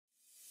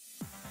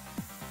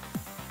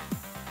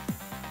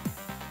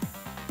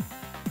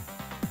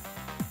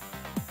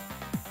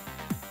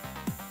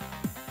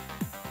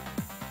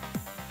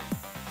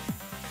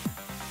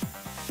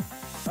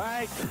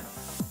Alright,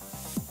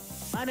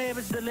 my name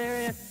is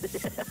Delirious.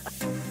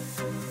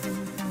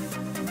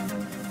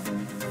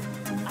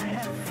 I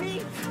have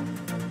feet.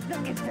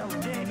 Look at those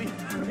baby.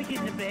 Look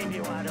at the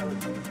baby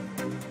waddles.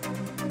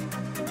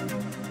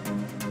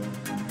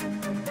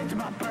 It's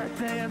my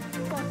birthday. I'm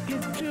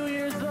fucking 2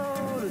 years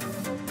old.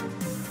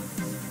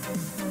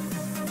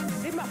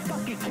 Eat my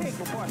fucking cake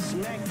before I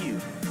smack you.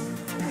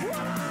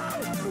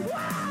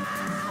 Whoa!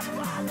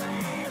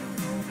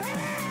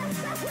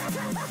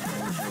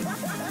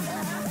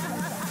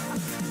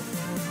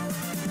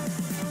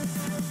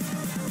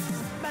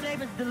 My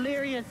name is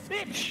Delirious,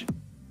 bitch!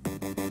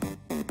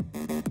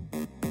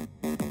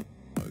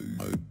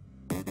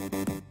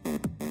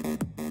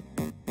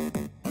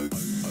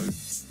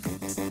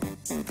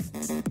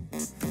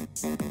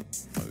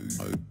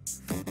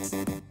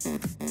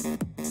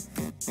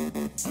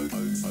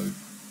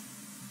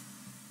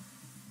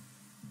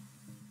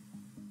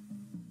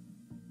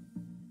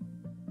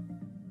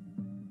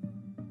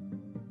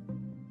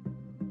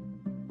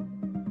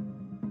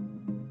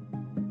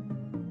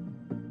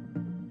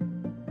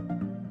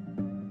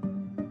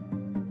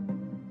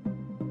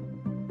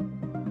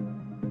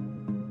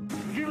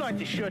 Would you like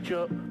to shut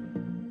up?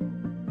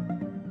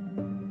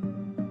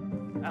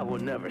 I will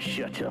never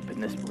shut up in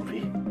this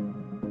movie.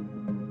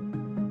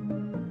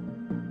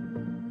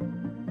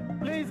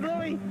 Please,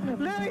 Louie!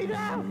 Louie,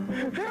 no!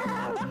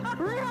 No!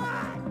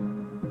 Run!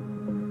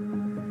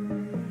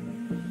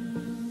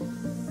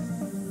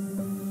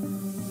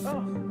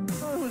 Oh,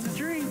 it was a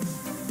dream.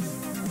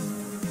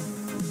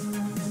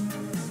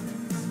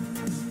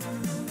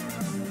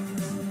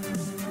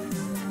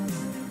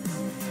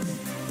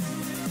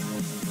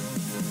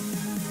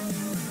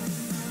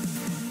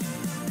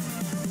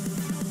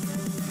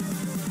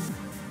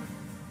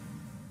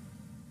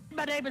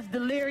 My name is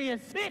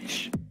Delirious,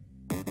 bitch!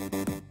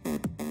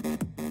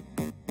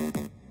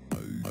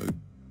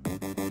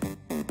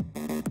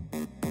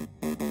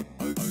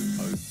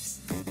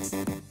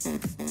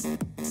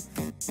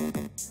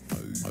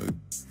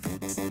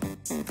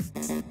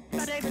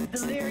 My name is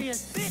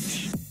Delirious,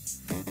 bitch!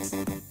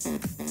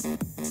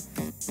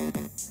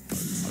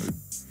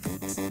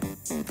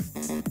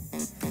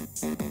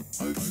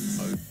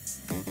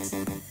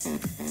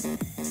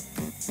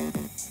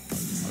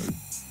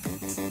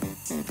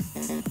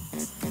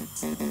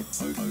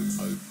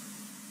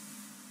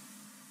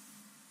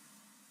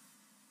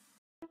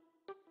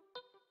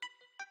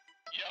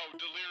 Yo,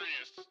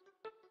 Delirious.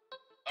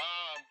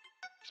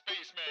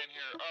 Spaceman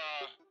here.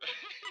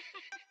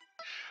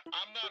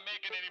 I'm not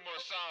making any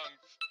more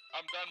songs.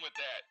 I'm done with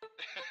that.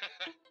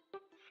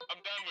 I'm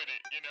done with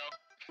it, you know.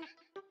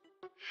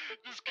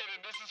 Just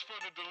kidding. This is for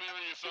the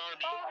Delirious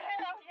Army. Oh,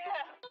 hell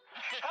yeah!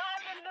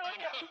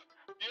 Hallelujah!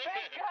 Yeah.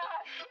 Thank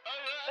God!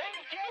 All right.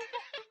 Thank you!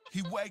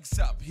 He wakes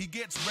up, he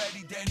gets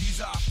ready, then he's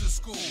off to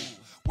school,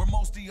 where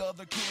most the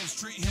other kids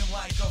treat him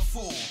like a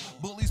fool.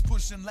 Bullies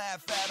push and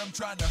laugh at him,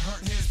 trying to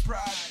hurt his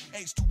pride.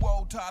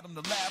 H2O taught him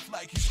to laugh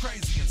like he's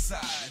crazy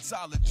inside. It's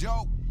all a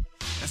joke,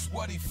 that's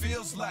what he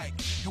feels like.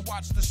 He'll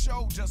watch the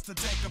show just to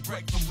take a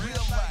break from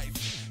real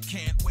life.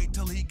 Can't wait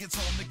till he gets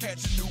home to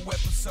catch a new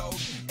episode.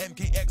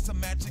 MKX a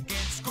match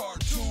against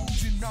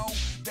cartoons, you know.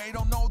 They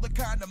don't know the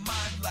kind of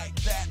mind like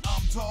that,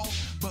 I'm told.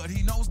 But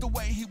he knows the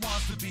way he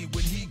wants to be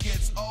when he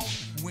gets old.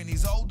 When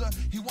he's older,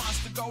 he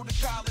wants to go to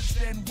college,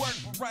 then work.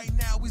 But right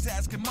now he's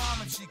asking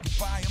mom if she could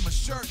buy him a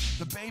shirt.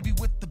 The baby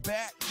with the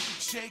bat,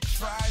 shake,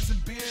 fries,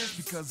 and beers.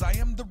 Because I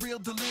am the real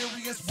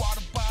Delirious,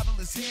 water bottle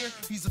is here.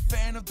 He's a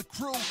fan of the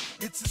crew,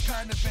 it's his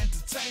kind of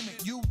entertainment.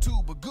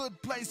 YouTube, a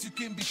good place you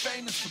can be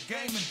famous for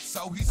gaming.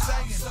 So he's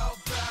saying, I'm so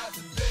proud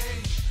to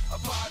be a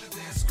part of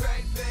this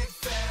great big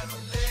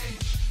family.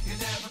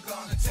 You're never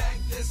gonna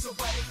take this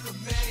away from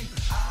me.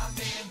 I'm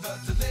in the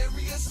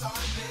Delirious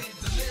Army,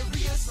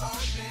 Delirious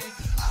Army.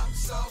 I'm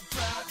so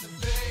proud to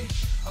be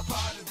a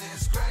part of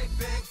this great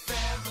big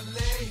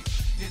family.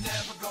 You're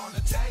never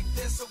gonna take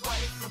this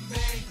away from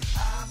me.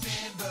 I'm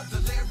in the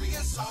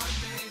Delirious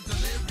Army,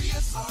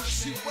 Delirious Army.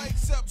 She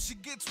wakes up, she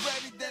gets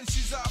ready, then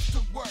she's off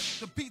to work.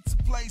 The pizza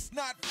place,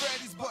 not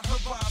Freddy's, but her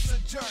boss a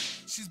jerk.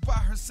 She's by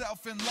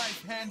herself in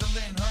life,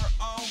 handling her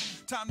own.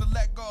 Time to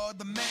let go of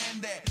the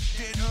man that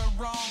did her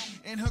wrong.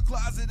 In her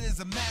closet is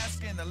a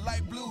mask and a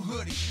light blue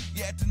hoodie.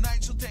 Yeah,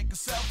 tonight she'll take a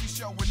selfie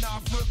showing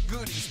off her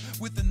goodies,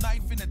 with a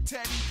knife and a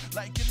teddy,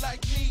 like you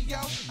like me, yo.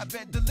 I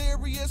bet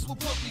Delirious will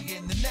put me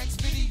in the next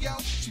video.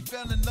 She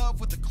fell in love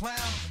with the clown,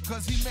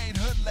 cause he made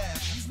her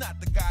laugh. He's not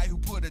the guy who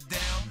put her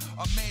down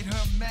or made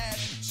her mad.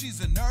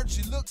 She's a nerd,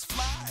 she looks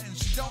fly, and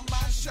she don't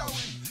mind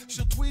showing.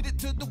 She'll tweet it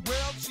to the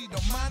world, she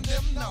don't mind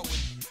them knowing.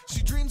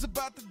 She dreams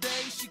about the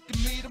day she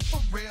can meet him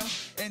for real,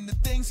 and the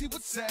things he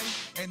would say,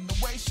 and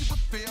the way she would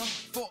feel.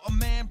 For a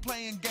man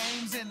playing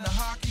games in a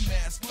hockey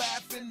mask,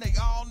 laughing, they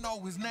all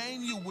know his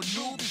name. You would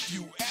noob if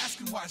you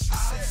asking why she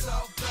said, I'm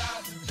so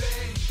proud to be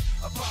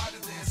a part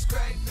of this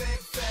great big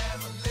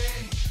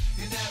family.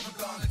 You're never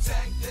gonna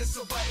take this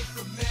away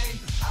from me.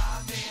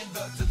 I'm in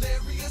the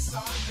Delirious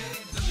Army,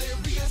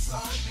 Delirious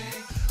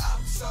Army.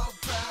 I'm so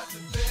proud to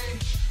be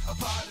a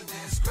part of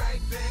this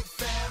great big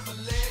family.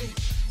 family.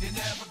 You're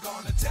never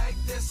gonna take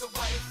this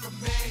away from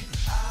me.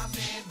 I'm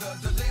in the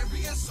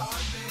delirious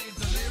army,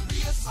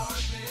 delirious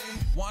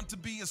army. Want to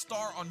be a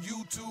star on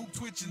YouTube,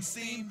 Twitch, and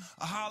Steam?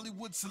 A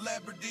Hollywood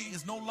celebrity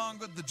is no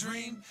longer the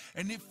dream.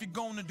 And if you're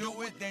gonna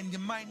do it, then you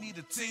might need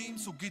a team.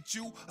 So get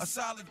you a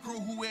solid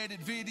crew who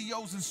edit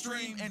videos and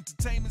stream.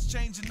 Entertainment's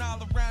changing all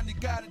around, you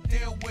gotta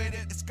deal with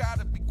it. It's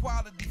gotta be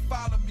quality,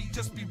 follow me,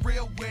 just be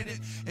real with it.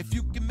 If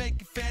you can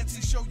make it fancy,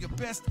 show your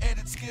best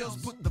edit skills.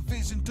 Put the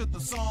vision to the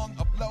song,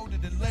 upload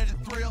it and let it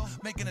thrill.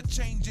 Making a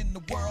change in the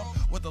world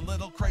with a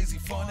little crazy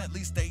fun. At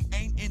least they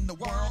ain't in the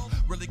world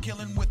really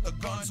killing with a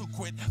gun. So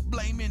quit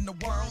blaming the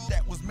world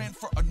that was meant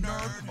for a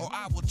nerd. Or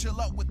I will chill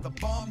out with the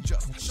bum,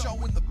 just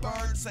showing the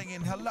bird,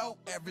 saying hello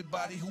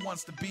everybody who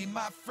wants to be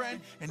my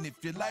friend. And if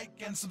you like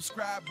and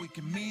subscribe, we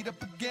can meet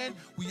up again.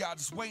 We are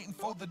just waiting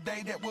for the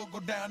day that will go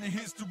down in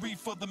history,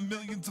 for the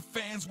millions of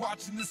fans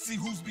watching to see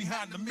who's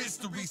behind the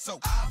mystery.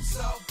 So I'm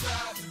so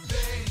proud to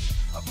be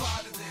a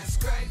part of this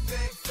great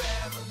big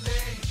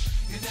family.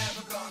 You're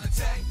never gonna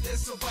take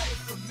this away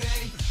from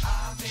me.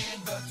 I'm in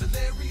the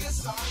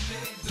delirious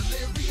army,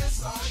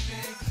 delirious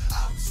army.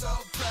 I'm so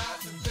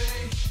proud to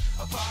be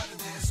a part of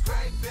this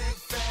great big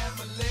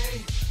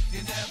family.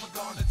 You're never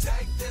gonna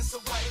take this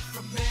away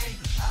from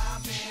me.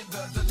 I'm in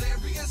the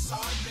delirious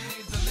army,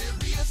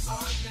 delirious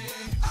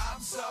army. I'm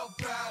so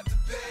proud to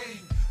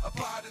be a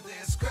part of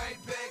this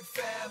great big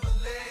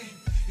family.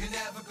 You're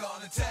never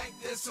gonna take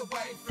this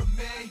away from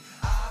me.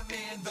 I'm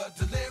in the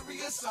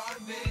delirious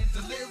army,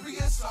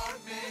 delirious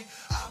army.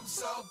 I'm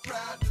so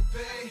proud to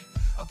be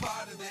a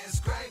part of this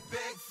great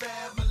big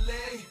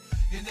family.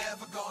 You're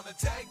never gonna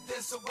take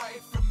this away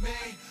from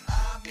me.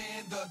 I'm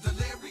in the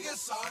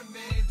delirious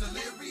army,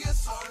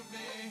 delirious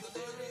army.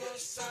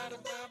 Delirious out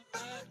of my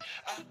mind.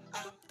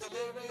 I'm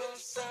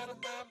delirious out of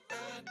my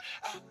mind.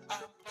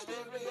 I'm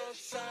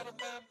delirious out of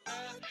my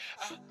mind.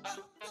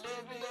 I'm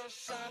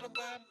delirious out of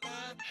my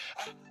mind.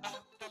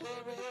 I'm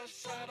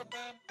delirious out of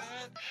my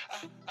mind.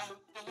 I'm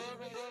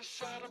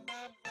delirious out of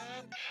my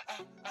mind.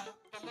 I'm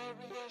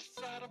delirious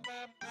out of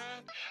my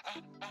mind.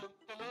 I'm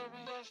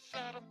delirious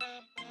out of my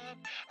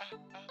mind.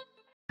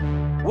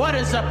 What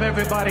is up,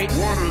 everybody?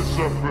 What is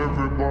up,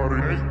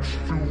 everybody?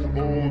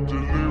 H2O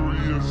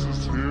Delirious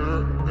is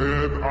here,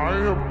 and I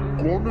am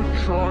gonna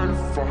try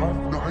Five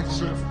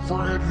Nights at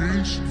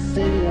Freddy's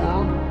 4.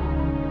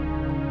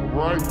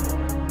 Right?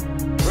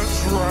 That's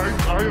right,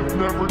 I have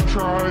never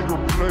tried or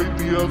played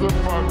the other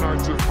Five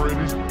Nights at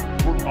Freddy's,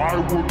 but I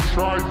will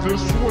try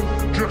this one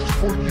just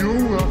for you,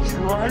 that's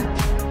right.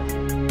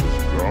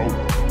 Let's go.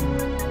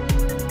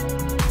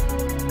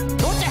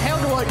 What the hell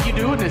do you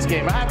do in this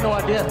game? I have no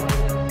idea.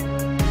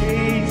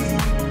 Jeez.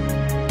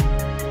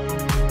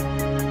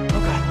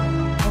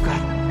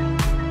 Okay.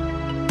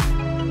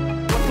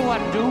 What do I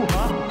do,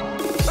 huh?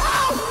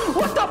 Ow!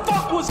 What the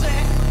fuck was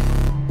that?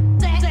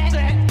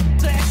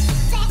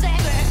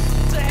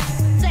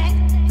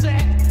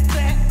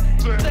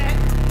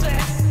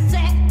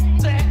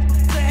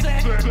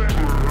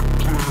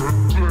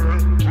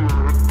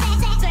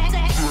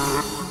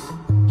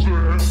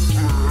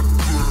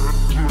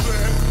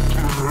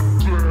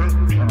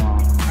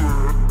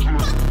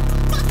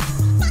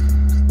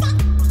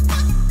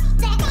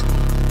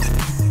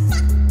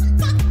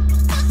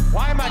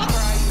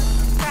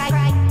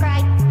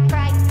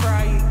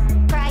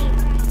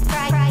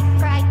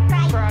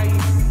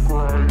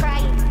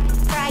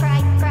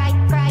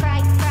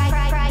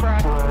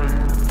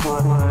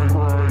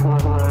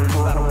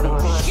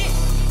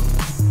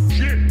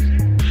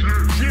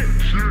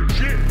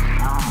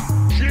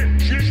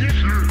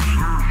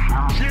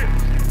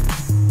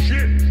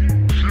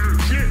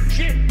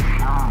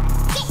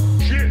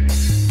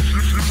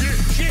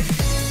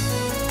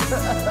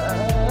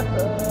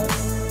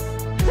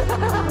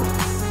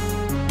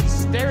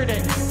 Stared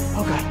at me.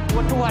 Okay,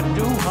 what do I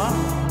do, huh?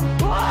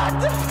 What?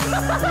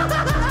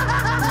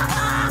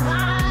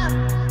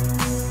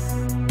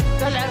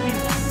 Let me.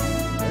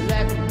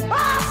 I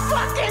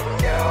fucking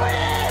knew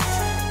it!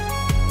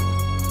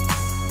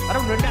 I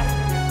don't know nothing.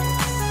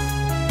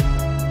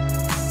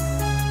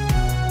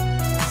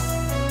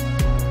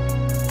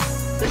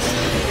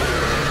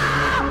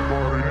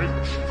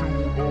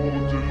 H2O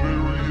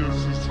Delirious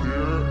is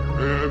here,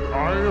 and I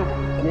am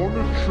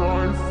gonna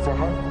try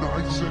Five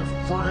Nights at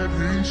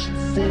Freddy's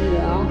 4.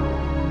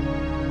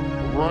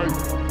 Right?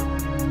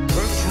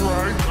 That's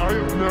right, I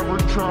have never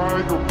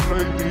tried or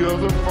played the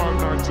other Five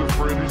Nights at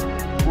Freddy's,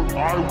 but I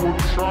will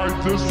try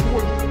this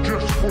one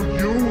just for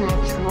you,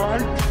 that's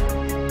right.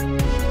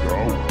 Let's go.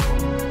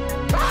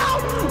 Ow!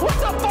 What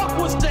the fuck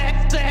was that?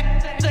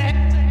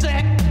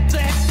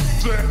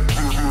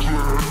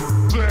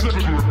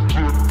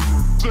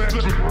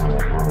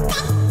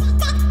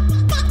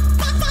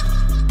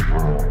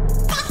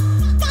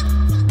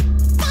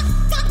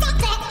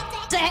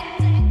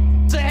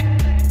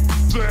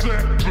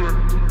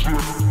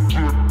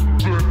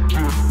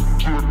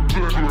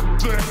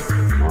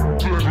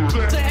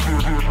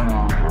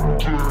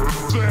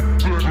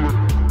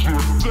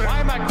 Why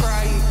am I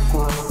crying?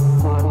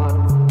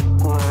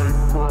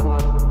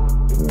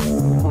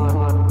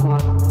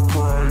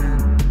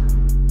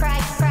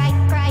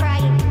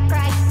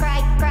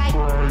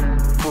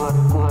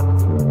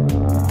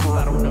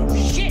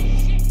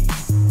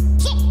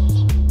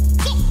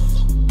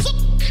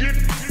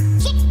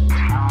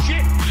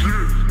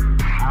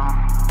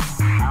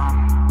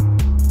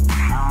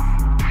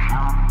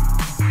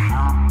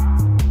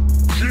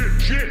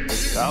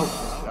 Go.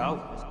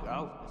 Go. Go.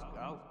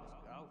 Go.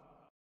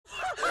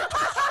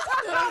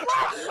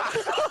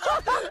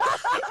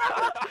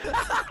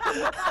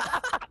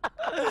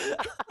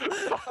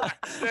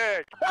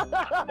 Sick. How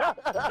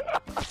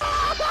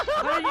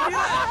did you do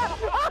that?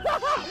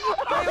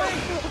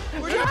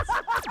 Wait.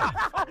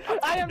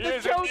 I am the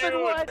Here's a chosen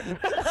dude. one.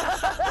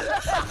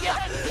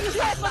 Yes,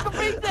 yes, look at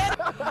me, Dad.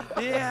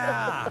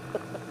 Yeah.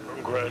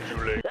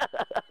 Congratulations.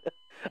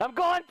 I'm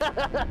going.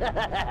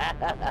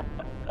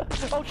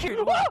 Oh shoot!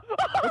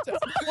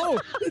 Oh,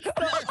 it's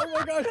not, oh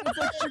my gosh, it's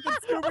like freaking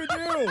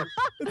Scooby-Doo!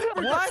 It's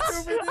freaking What?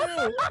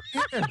 Scooby-Doo!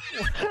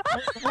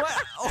 What?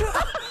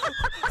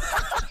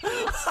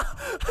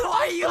 Why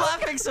are you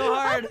laughing so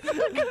hard?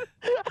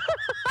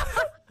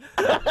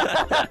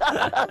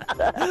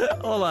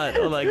 Hold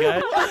on,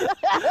 guys.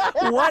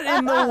 What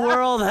in the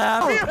world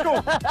happened?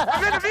 Vehicle!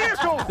 I'm in a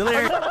vehicle!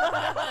 Delirious.